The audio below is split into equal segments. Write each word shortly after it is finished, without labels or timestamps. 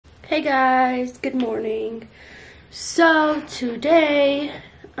Hey guys, good morning. So today,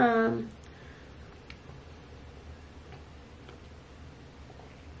 I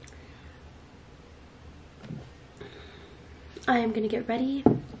am gonna get ready.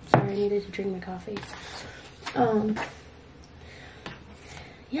 Sorry, I needed to drink my coffee.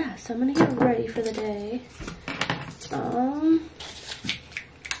 Yeah, so I'm gonna get ready for the day.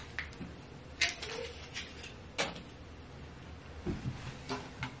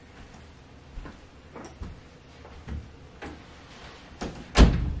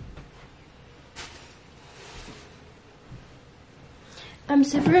 I'm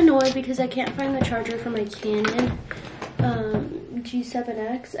super annoyed because I can't find the charger for my Canon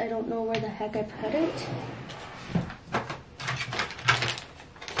G7X. I don't know where the heck I put it.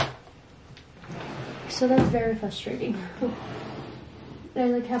 So that's very frustrating. I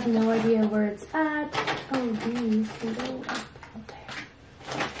like have no idea where it's at. Oh, these can go up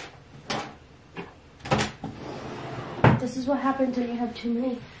there. This is what happens when you have too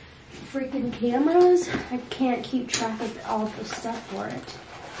many freaking cameras. I can't keep track of all the stuff for it.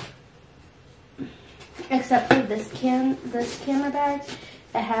 Except for this camera bag.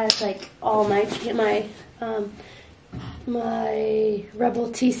 It has like all my Rebel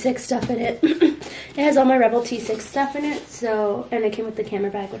T6 stuff in it. It has all my Rebel T6 stuff in it. So, and it came with the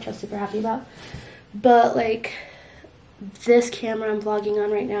camera bag, which I was super happy about. But like this camera I'm vlogging on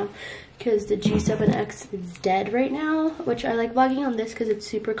right now, because the G7X is dead right now, which I like vlogging on this because it's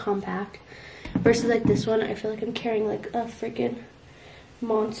super compact. Versus like this one, I feel like I'm carrying like a freaking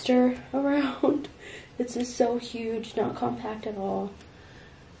monster around. It's just so huge, not compact at all.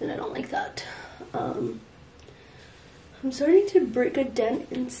 And I don't like that. I'm starting to break a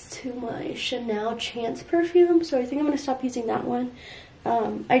dent into my Chanel Chance perfume, so I think I'm going to stop using that one.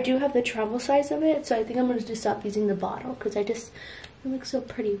 I do have the travel size of it, so I think I'm going to just stop using the bottle because it looks so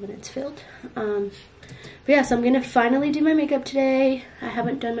pretty when it's filled. But yeah, so I'm going to finally do my makeup today. I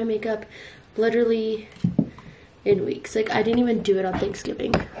haven't done my makeup literally in weeks. Like, I didn't even do it on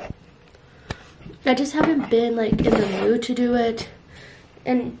Thanksgiving. I just haven't been like in the mood to do it.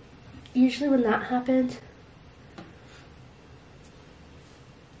 And usually when that happens,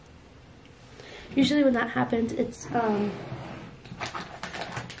 it's I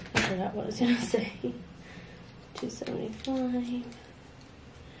forgot what I was gonna say. 275. I'm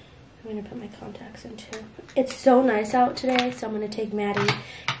gonna put my contacts in too. It's so nice out today, so I'm gonna take Maddie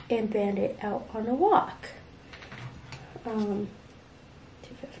and Bandit out on a walk.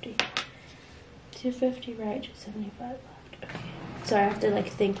 250 right, just 75 left. Okay. So I have to like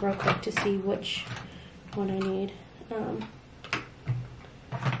think real quick to see which one I need.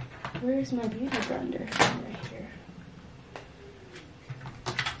 Where is my beauty blender? Right here.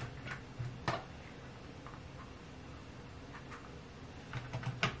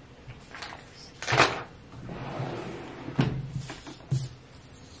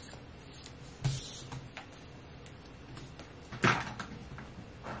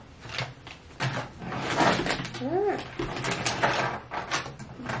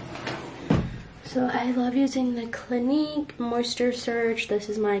 So I love using the Clinique Moisture Surge. This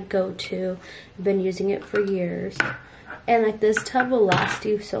is my go-to. I've been using it for years. And like this tub will last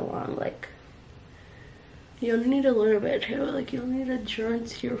you so long. Like you only need a little bit too. Like you don't need to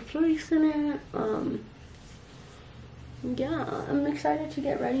drench your face in it. Yeah, I'm excited to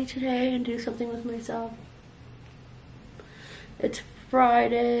get ready today and do something with myself. It's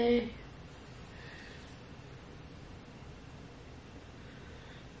Friday.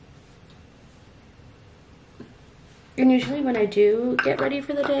 And usually when I do get ready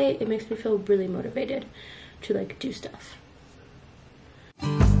for the day, it makes me feel really motivated to like do stuff.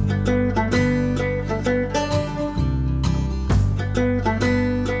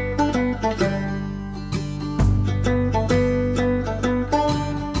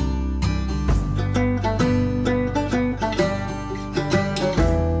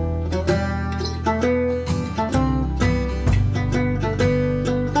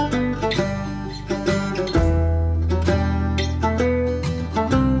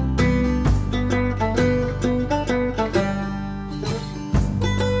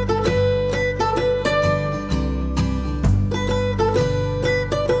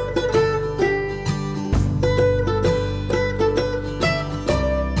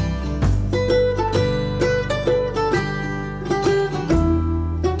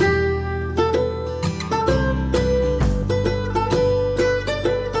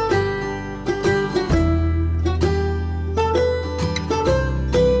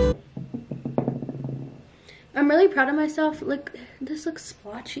 I'm really proud of myself. Like, this looks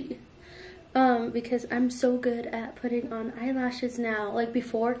splotchy. because I'm so good at putting on eyelashes now. Like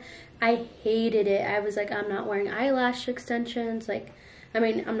before, I hated it. I was like, I'm not wearing eyelash extensions. Like, I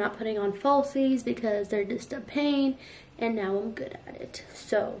mean, I'm not putting on falsies because they're just a pain. And now I'm good at it.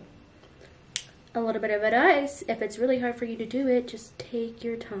 So, a little bit of advice, if it's really hard for you to do it, just take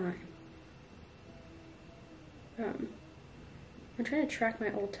your time. I'm trying to track my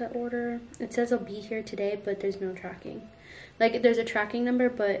Ulta order. It says I'll be here today, but there's no tracking. Like, there's a tracking number,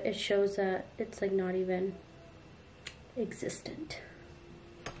 but it shows that it's like not even existent.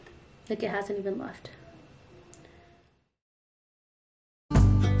 Like, it hasn't even left.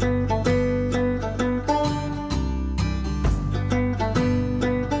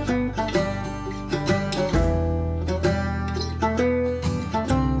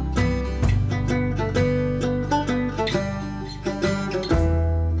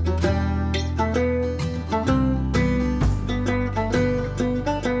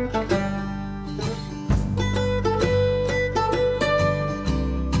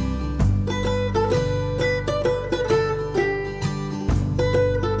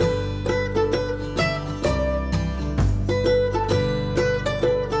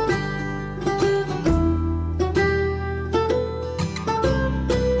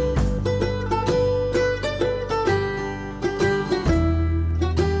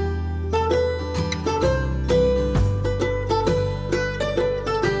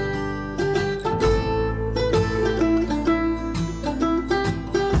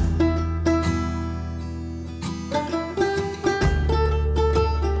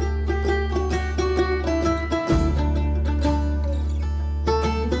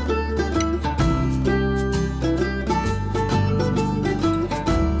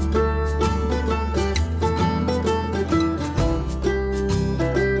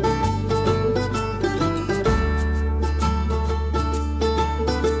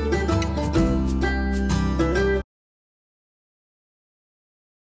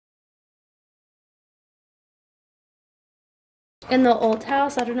 In the old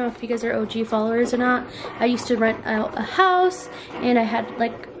house, I don't know if you guys are OG followers or not, I used to rent out a house and I had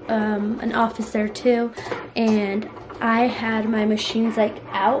like an office there too, and I had my machines like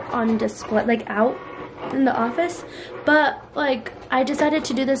out on display, like out in the office. But like I decided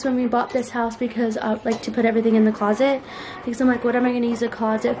to do this when we bought this house because I like to put everything in the closet, because I'm like, what am I going to use the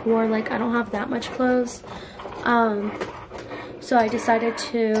closet for? Like, I don't have that much clothes. So I decided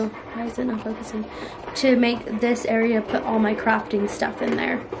to, why is it not focusing? To make this area, put all my crafting stuff in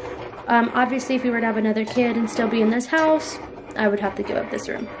there. Obviously, if we were to have another kid and still be in this house, I would have to give up this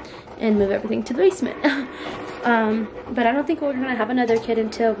room and move everything to the basement. But I don't think we're gonna have another kid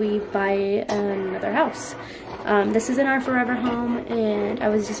until we buy another house. This isn't our forever home, and I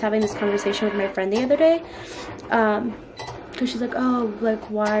was just having this conversation with my friend the other day. Because she's like, oh,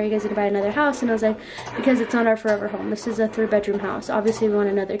 like, why are you guys gonna buy another house? And I was like, because it's not our forever home. This is a 3-bedroom house. Obviously, we want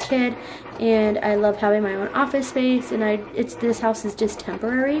another kid, and I love having my own office space. And this house is just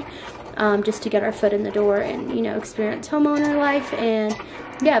temporary, just to get our foot in the door and, you know, experience homeowner life. And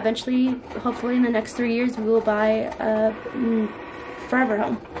yeah, eventually, hopefully, in the next 3 years, we will buy a forever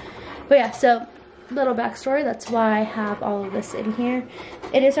home. But yeah, so little backstory, that's why I have all of this in here.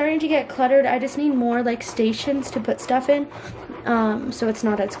 It is starting to get cluttered. I just need more like stations to put stuff in, so it's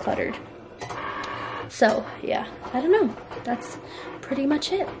not as cluttered. So yeah, I don't know, that's pretty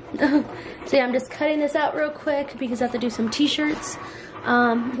much it. So yeah, I'm just cutting this out real quick because I have to do some t-shirts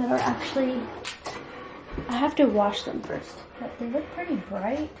that are actually, I have to wash them first, but they look pretty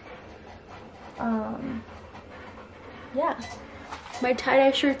bright. Yeah, my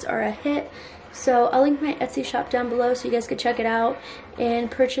tie-dye shirts are a hit. So I'll link my Etsy shop down below so you guys can check it out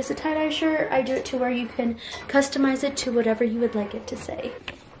and purchase a tie-dye shirt. I do it to where you can customize it to whatever you would like it to say.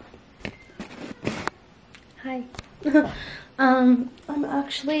 Hi.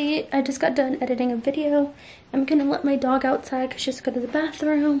 I just got done editing a video. I'm gonna let my dog outside because she's go to the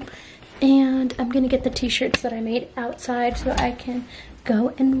bathroom, and I'm gonna get the t-shirts that I made outside so I can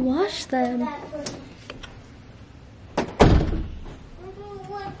go and wash them.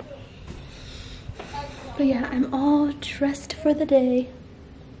 But yeah, I'm all dressed for the day.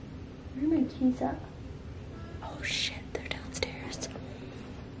 Where are my keys at? Oh shit, they're downstairs.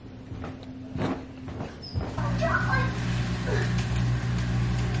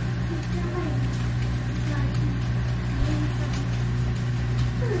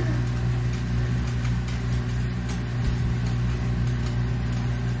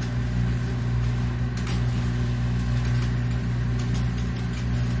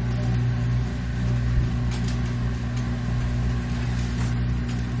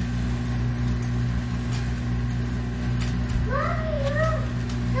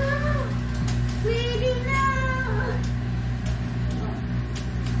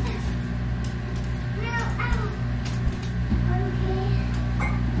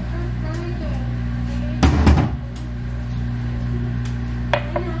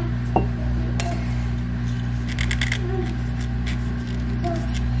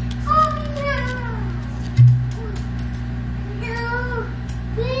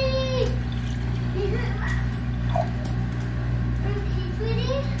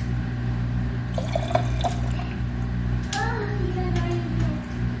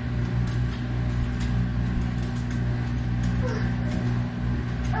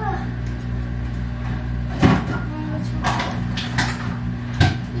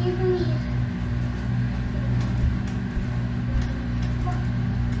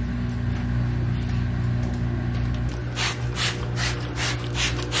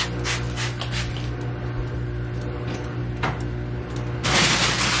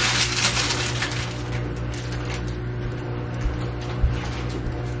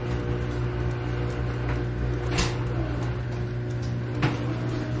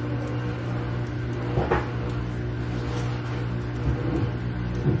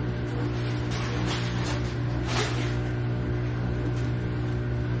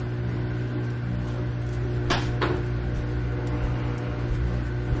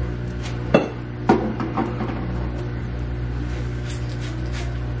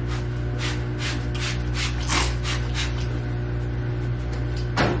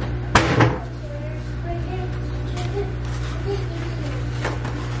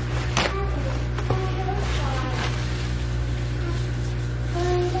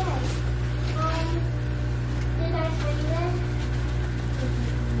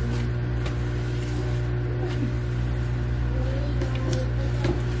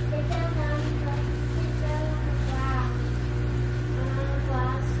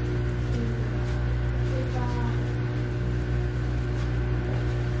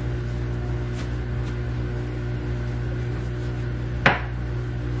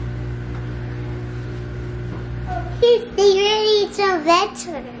 They really eat so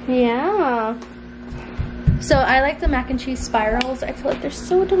better. Yeah. So I like the mac and cheese spirals. I feel like they're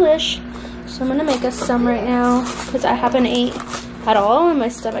so delish. So I'm gonna make us some right now because I haven't ate at all and my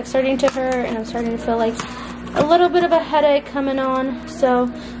stomach's starting to hurt and I'm starting to feel like a little bit of a headache coming on.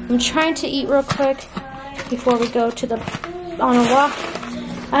 So I'm trying to eat real quick before we go to on a walk.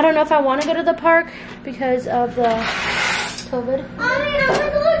 I don't know if I want to go to the park because of the COVID. Mommy, I'm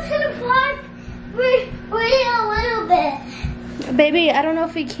gonna go to the park for a little bit. Baby, I don't know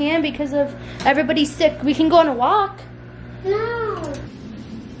if we can because of everybody's sick. We can go on a walk. No.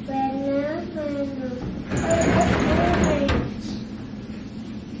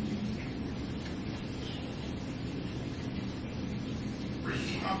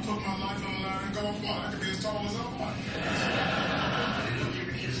 I put my life on the line and go fly. I could be as tall as I want. You don't give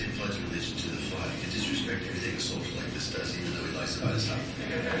your kids a pledge of religion to the flag. You disrespect everything a soldier like this does, even though he likes it by his house.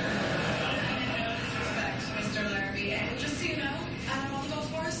 Mr. Larrabee, and just so you know, out of all the golf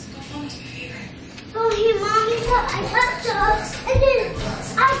course, golf ball is my favorite. Oh, hey, Mommy, I touched us, and then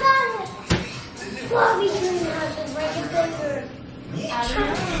I got it. Mommy, you have to break it bigger.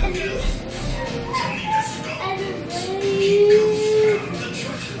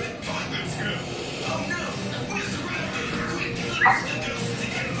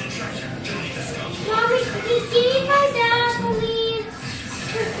 Mommy, can you see my dad, please?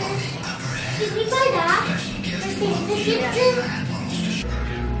 Can you see my dad?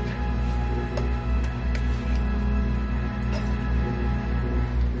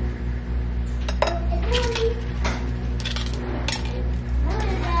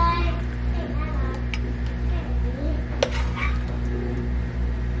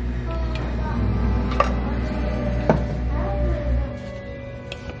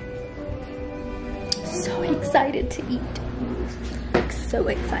 So excited to eat. So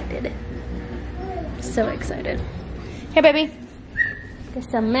excited. So excited. Here, baby. Get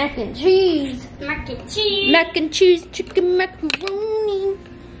some mac and cheese. Mac and cheese. Mac and cheese, chicken macaroni.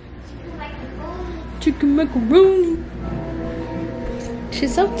 Chicken macaroni.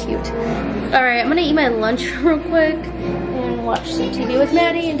 She's so cute. All right, I'm gonna eat my lunch real quick and watch some TV with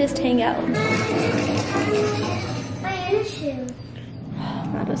Maddie and just hang out. My issue.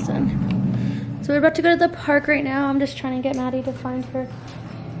 Madison. So we're about to go to the park right now. I'm just trying to get Maddie to find her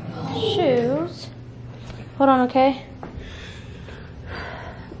shoes. Hold on, okay?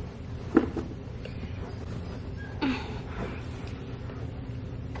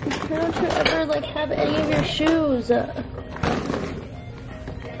 Why don't you ever like have any of your shoes?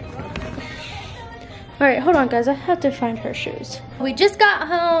 Alright, hold on guys, I have to find her shoes. We just got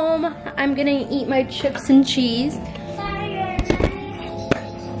home. I'm gonna eat my chips and cheese.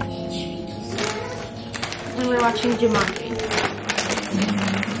 And we're watching Jumanji.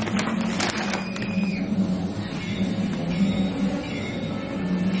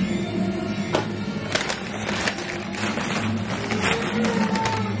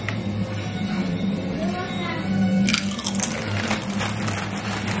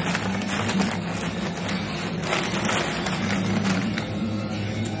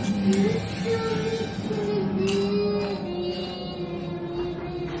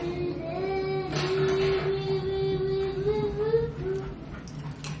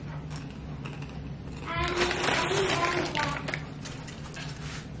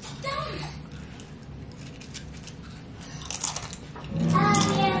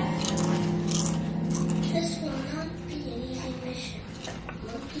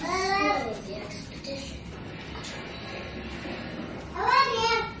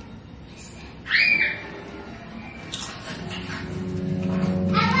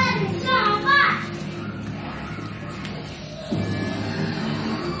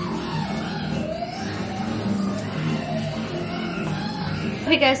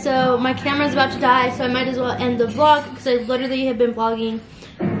 Okay guys, so my camera's about to die, so I might as well end the vlog because I literally have been vlogging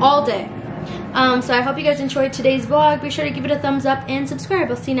all day. So I hope you guys enjoyed today's vlog. Be sure to give it a thumbs up and subscribe.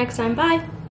 I'll see you next time. Bye.